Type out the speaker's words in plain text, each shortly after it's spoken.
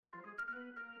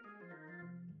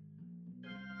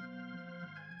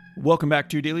Welcome back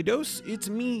to Daily Dose. It's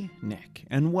me, Nick,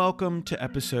 and welcome to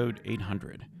episode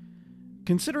 800.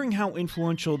 Considering how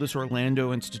influential this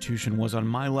Orlando institution was on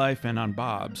my life and on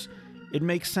Bob's, it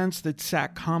makes sense that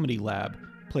SAC Comedy Lab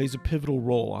plays a pivotal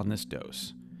role on this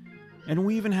dose. And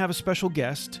we even have a special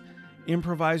guest,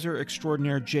 improviser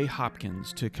extraordinaire Jay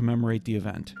Hopkins, to commemorate the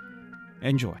event.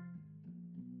 Enjoy.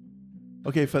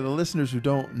 Okay, for the listeners who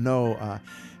don't know,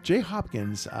 Jay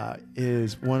Hopkins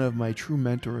is one of my true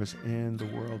mentors in the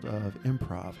world of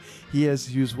improv. He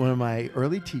was one of my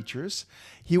early teachers.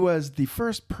 He was the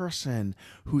first person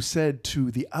who said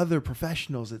to the other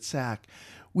professionals at SAC,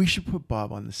 we should put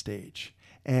Bob on the stage.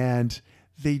 And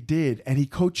they did. And he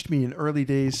coached me in early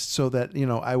days so that,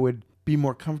 I would be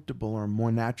more comfortable or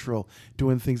more natural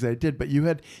doing things that I did. But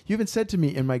you even said to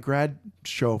me in my grad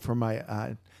show for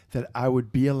my that I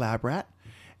would be a lab rat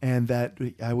and that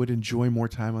I would enjoy more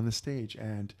time on the stage.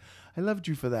 And I loved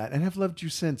you for that and have loved you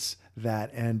since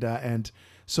that. And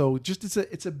so just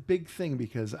it's a big thing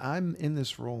because I'm in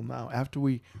this role now. After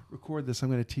we record this, I'm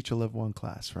going to teach a level 1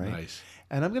 class, right? Nice.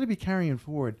 And I'm going to be carrying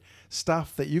forward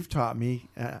stuff that you've taught me,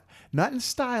 not in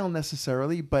style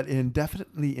necessarily, but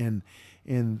definitely in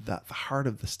the heart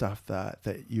of the stuff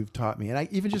that you've taught me. And I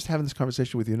even just having this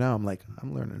conversation with you now, I'm like,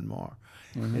 I'm learning more.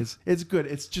 Mm-hmm. It's good.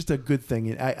 It's just a good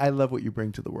thing. I love what you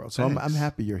bring to the world. So I'm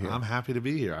happy you're here. I'm happy to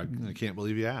be here. I can't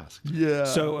believe you asked. Yeah.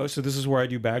 So this is where I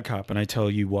do bad cop and I tell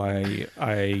you why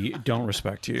I don't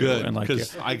respect you. Good. And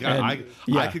because I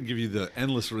can give you the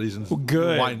endless reasons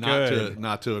why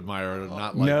not to admire or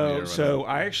not like me. No. So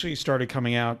I actually started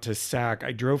coming out to SAC.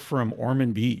 I drove from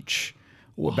Ormond Beach.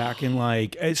 Back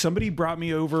in somebody brought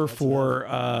me over for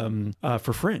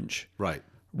Fringe.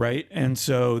 Right. And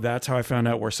so that's how I found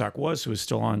out where SAC was. It was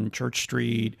still on Church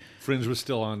Street. Fringe was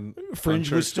still on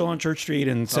Church Street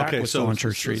and SAC was still on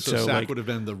Church Street. So SAC would have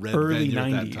been the red early venue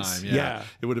 90s. At that time. Yeah.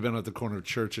 It would have been at the corner of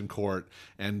Church and Court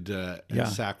and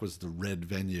SAC was the red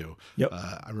venue. Yep.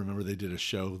 I remember they did a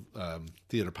show,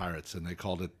 Theater Pirates, and they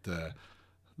called it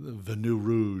the New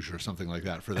Rouge or something like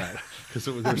that for that because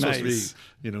they were supposed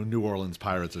to be New Orleans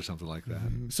Pirates or something like that.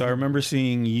 So I remember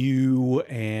seeing you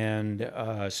and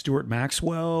Stuart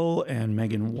Maxwell and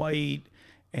Megan White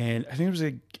and I think there was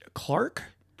a Clark.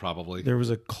 Probably there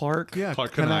was a Clark. Yeah,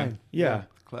 Clark Canine. Yeah,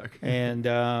 Clark. And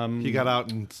he got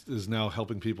out and is now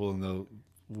helping people in the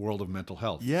world of mental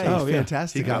health. Yeah, he's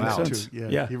fantastic. He got out too.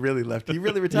 Yeah, he really left. He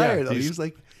really retired. He was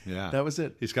like, that was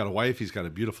it. He's got a wife. He's got a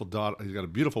beautiful daughter. He's got a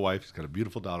beautiful wife. He's got a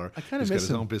beautiful daughter. I kind of miss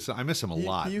him. Own business. I miss him a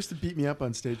lot. He used to beat me up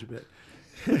on stage a bit.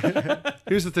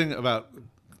 Here's the thing about.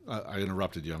 I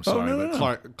interrupted you. I'm sorry,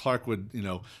 no. Clark would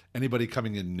anybody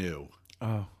coming in new.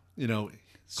 Oh,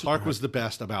 Clark was the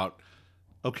best about.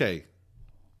 Okay,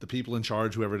 the people in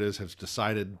charge, whoever it is, have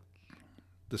decided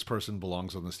this person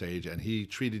belongs on the stage, and he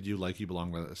treated you like you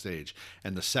belonged on the stage.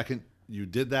 And the second you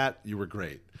did that, you were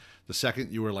great. The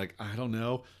second you were like, I don't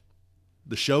know,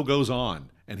 the show goes on,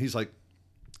 and he's like,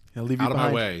 I'll leave you out behind.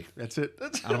 of my way. That's it.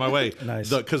 Out of my way. Nice.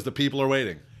 Because the people are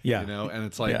waiting. Yeah. And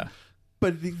it's like,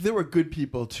 But there were good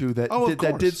people too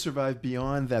that did survive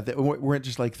beyond that. That weren't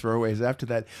just like throwaways after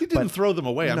that. He didn't throw them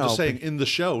away. I'm just saying, in the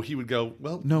show, he would go,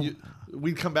 well,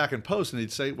 we'd come back and post, and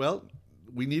he'd say, well,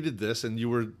 we needed this, and you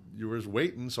were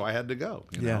waiting, so I had to go.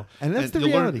 You know? And that's the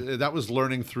reality. That was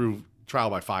learning through trial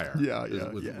by fire.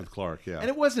 With Clark. Yeah, and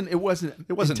it wasn't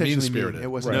mean spirited. It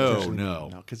wasn't no,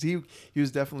 because he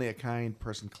was definitely a kind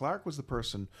person. Clark was the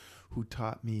person who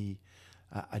taught me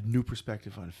a new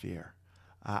perspective on fear.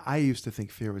 I used to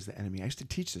think fear was the enemy. I used to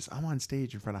teach this. I'm on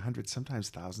stage in front of hundreds, sometimes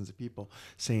thousands of people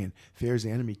saying fear is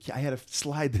the enemy. I had a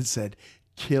slide that said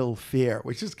kill fear,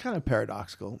 which is kind of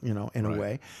paradoxical, in a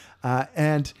way.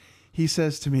 And he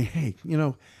says to me, hey,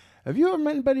 have you ever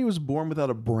met anybody who was born without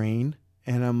a brain?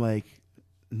 And I'm like,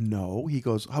 no. He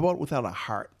goes, how about without a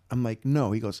heart? I'm like,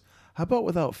 no. He goes, how about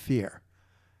without fear?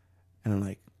 And I'm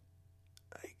like,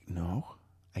 no.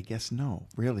 I guess no,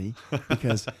 really,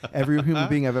 because every human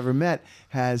being I've ever met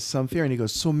has some fear. And he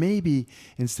goes, so maybe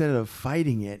instead of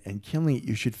fighting it and killing it,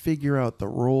 you should figure out the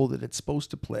role that it's supposed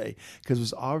to play, because it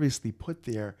was obviously put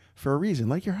there for a reason,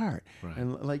 like your heart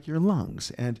and like your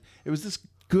lungs. And it was this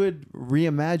good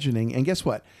reimagining. And guess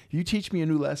what? You teach me a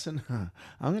new lesson,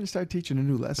 I'm going to start teaching a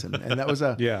new lesson. And that was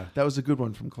a good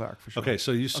one from Clark for sure. Okay,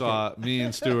 so you saw me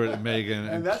and Stuart and Megan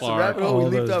and that's Clark. All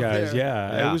those guys,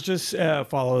 It was just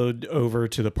followed over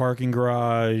to the parking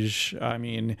garage. I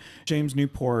mean, James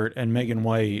Newport and Megan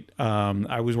White,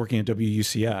 I was working at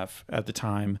WUCF at the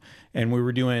time, and we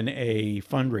were doing a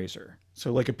fundraiser.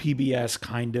 So like a PBS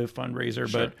kind of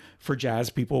fundraiser, but for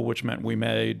jazz people, which meant we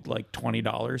made like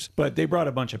 $20. But they brought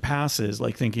a bunch of passes,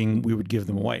 like thinking we would give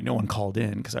them away. No one called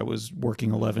in because I was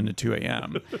working 11 to 2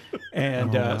 a.m.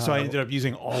 And so I ended up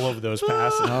using all of those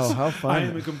passes. Oh, how fun. I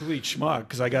am a complete schmuck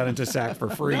because I got into SAC for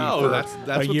free. No, for that's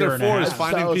a what year they're and a for, is half.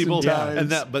 finding 1,000 people. times. And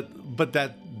that, but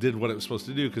that did what it was supposed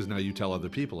to do, because now you tell other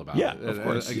people about Yeah, it. of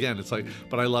course. Again, it's like,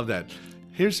 but I love that.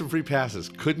 Here's some free passes.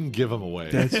 Couldn't give them away.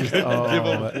 That's just, Give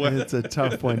 'em away. it's a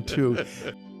tough one too.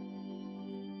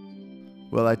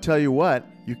 Well, I tell you what,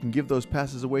 you can give those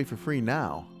passes away for free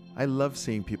now. I love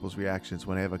seeing people's reactions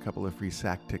when I have a couple of free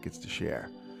SAC tickets to share.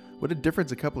 What a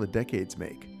difference a couple of decades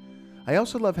make. I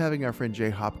also love having our friend Jay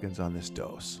Hopkins on this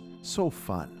dose. So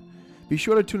fun. Be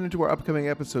sure to tune into our upcoming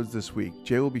episodes this week.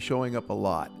 Jay will be showing up a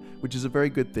lot, which is a very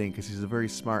good thing because he's a very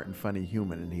smart and funny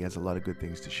human and he has a lot of good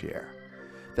things to share.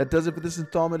 That does it for this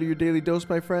installment of your Daily Dose,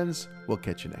 my friends. We'll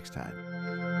catch you next time.